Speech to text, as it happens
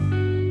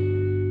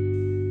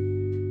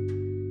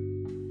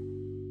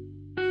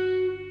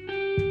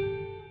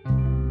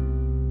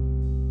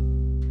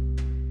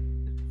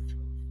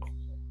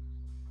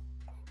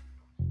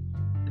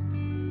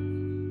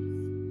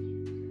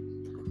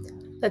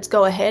Let's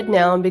go ahead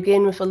now and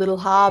begin with a little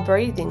ha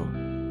breathing.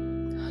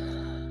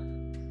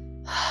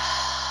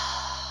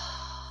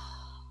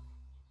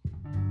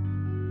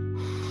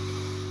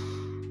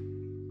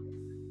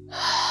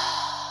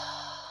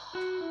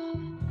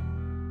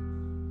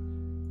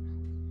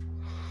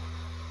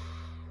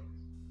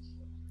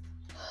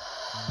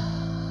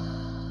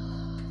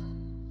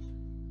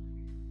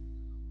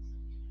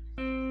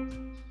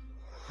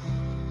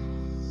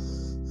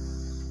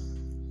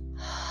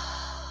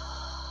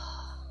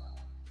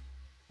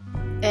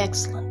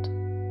 Excellent.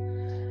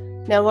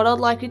 Now what I'd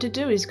like you to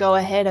do is go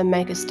ahead and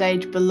make a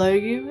stage below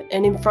you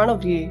and in front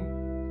of you.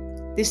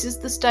 This is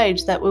the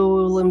stage that we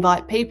will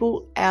invite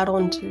people out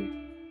onto.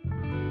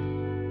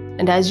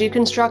 And as you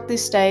construct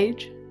this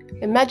stage,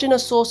 imagine a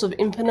source of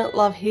infinite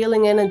love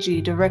healing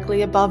energy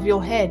directly above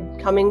your head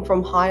coming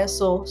from higher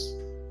source.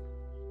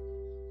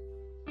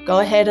 Go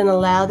ahead and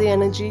allow the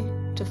energy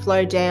to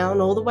flow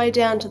down all the way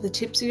down to the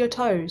tips of your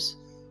toes,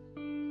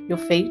 your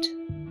feet,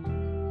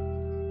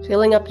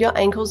 filling up your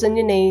ankles and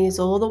your knees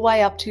all the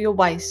way up to your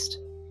waist,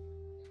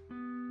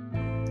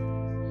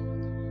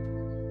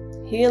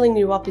 healing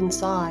you up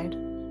inside.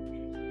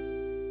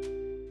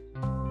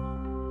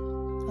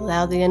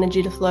 Allow the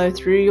energy to flow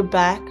through your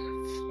back,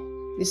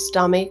 your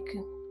stomach,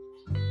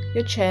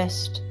 your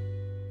chest.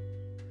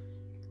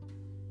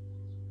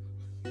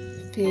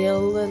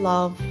 Feel the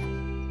love.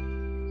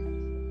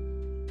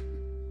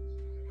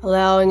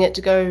 Allowing it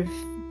to go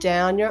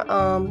down your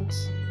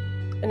arms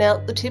and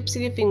out the tips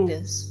of your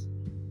fingers.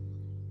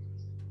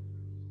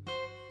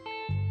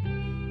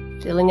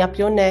 Filling up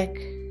your neck,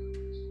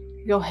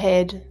 your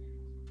head,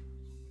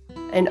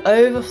 and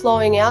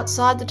overflowing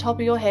outside the top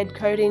of your head,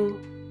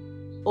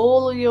 coating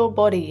all of your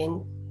body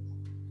and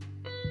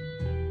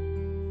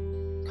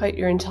coat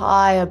your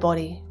entire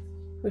body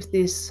with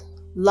this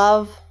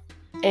love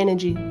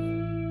energy,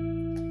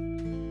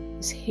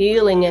 this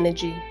healing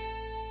energy.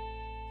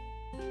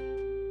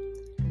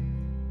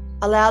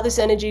 Allow this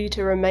energy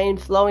to remain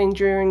flowing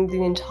during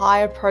the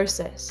entire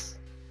process.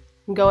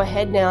 And go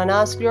ahead now and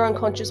ask your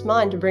unconscious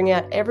mind to bring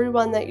out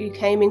everyone that you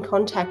came in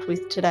contact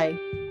with today.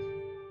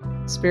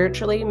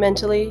 Spiritually,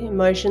 mentally,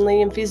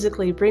 emotionally, and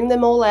physically, bring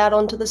them all out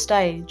onto the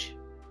stage.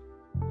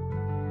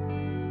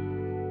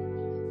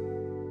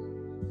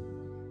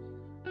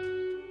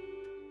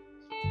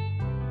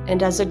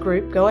 And as a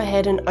group, go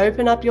ahead and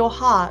open up your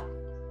heart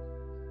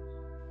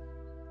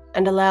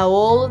and allow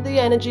all of the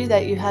energy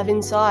that you have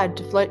inside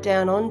to float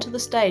down onto the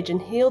stage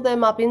and heal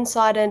them up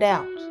inside and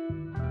out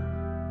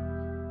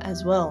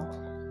as well.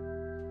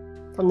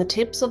 From the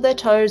tips of their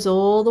toes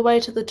all the way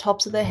to the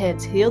tops of their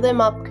heads, heal them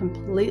up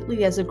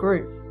completely as a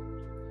group.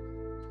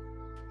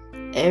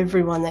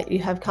 Everyone that you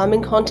have come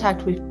in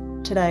contact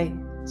with today,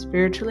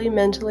 spiritually,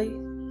 mentally,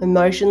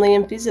 emotionally,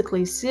 and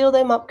physically, seal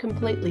them up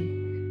completely,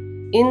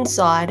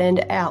 inside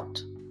and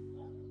out.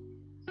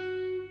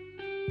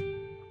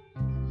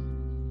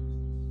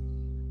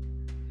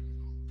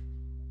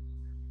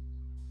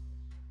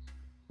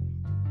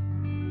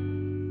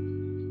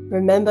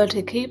 Remember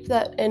to keep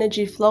that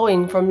energy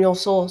flowing from your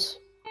source,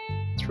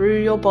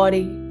 through your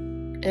body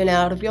and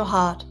out of your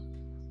heart.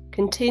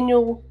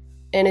 Continual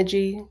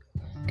energy,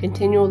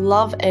 continual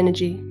love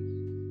energy,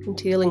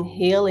 continual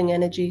healing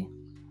energy.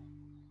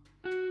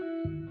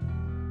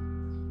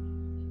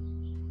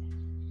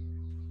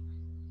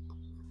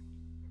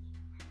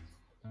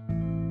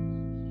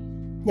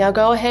 Now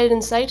go ahead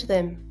and say to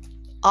them,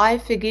 I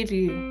forgive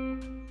you.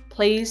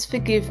 Please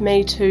forgive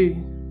me too.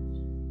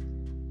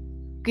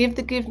 Give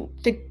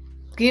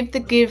the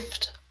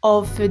gift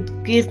of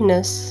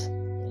forgiveness.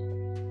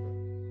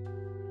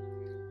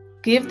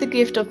 Give the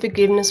gift of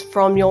forgiveness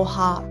from your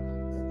heart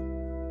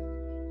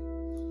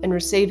and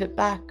receive it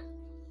back.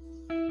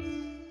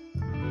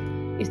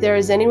 If there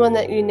is anyone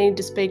that you need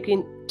to speak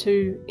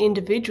to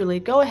individually,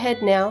 go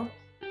ahead now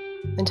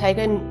and take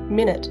a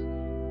minute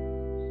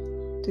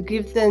to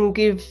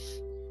give.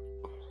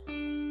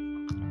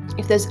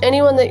 If there's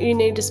anyone that you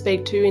need to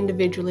speak to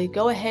individually,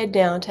 go ahead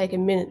now and take a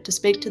minute to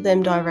speak to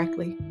them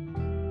directly.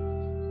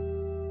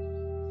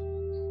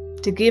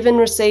 To give and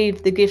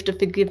receive the gift of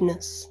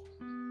forgiveness.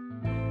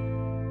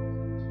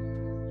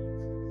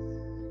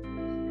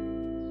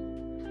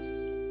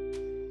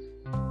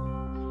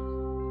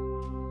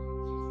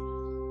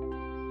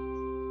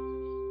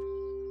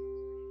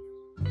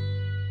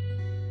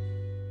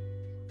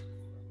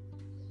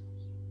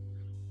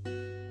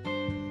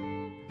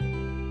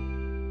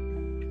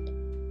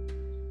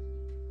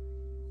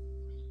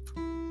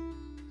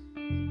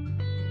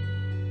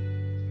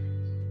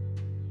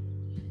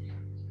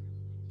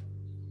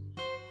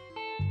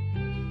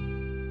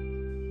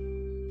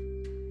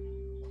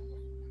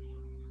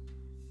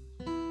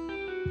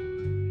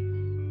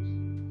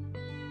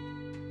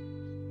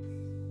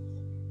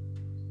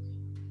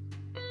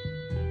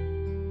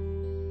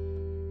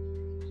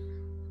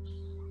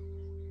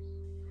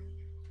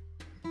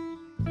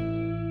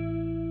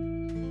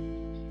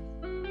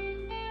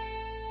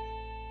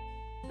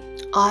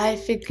 I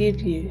forgive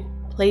you.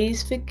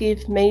 Please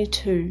forgive me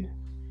too.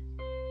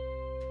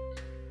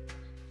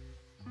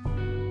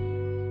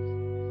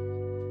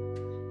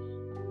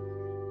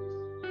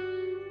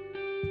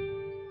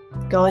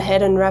 Go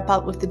ahead and wrap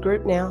up with the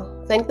group now.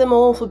 Thank them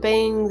all for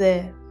being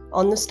there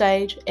on the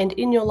stage and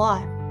in your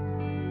life.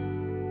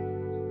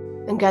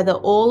 And gather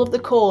all of the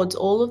cords,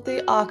 all of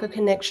the Arca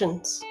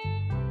connections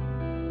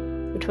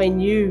between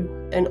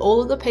you and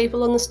all of the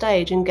people on the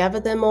stage, and gather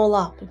them all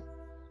up.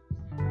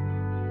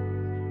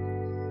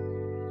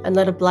 And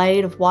let a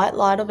blade of white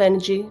light of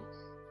energy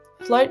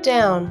float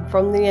down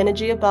from the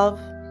energy above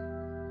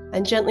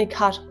and gently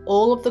cut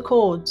all of the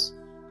cords,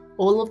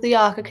 all of the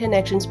Arca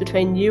connections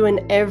between you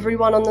and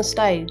everyone on the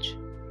stage.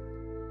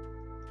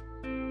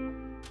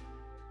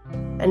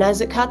 And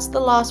as it cuts the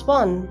last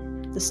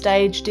one, the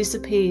stage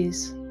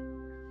disappears.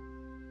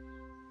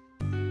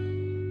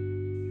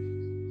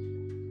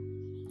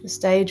 The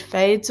stage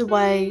fades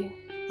away,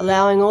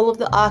 allowing all of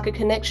the Arca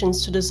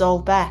connections to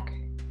dissolve back,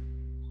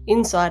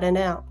 inside and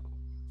out.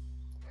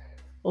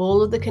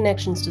 All of the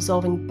connections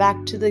dissolving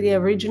back to the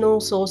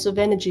original source of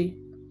energy.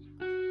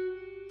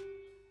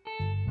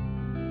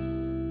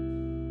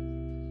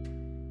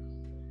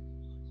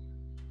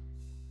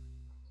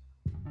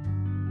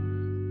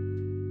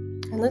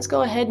 And let's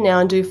go ahead now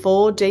and do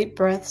 4 deep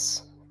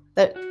breaths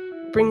that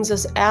brings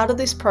us out of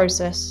this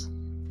process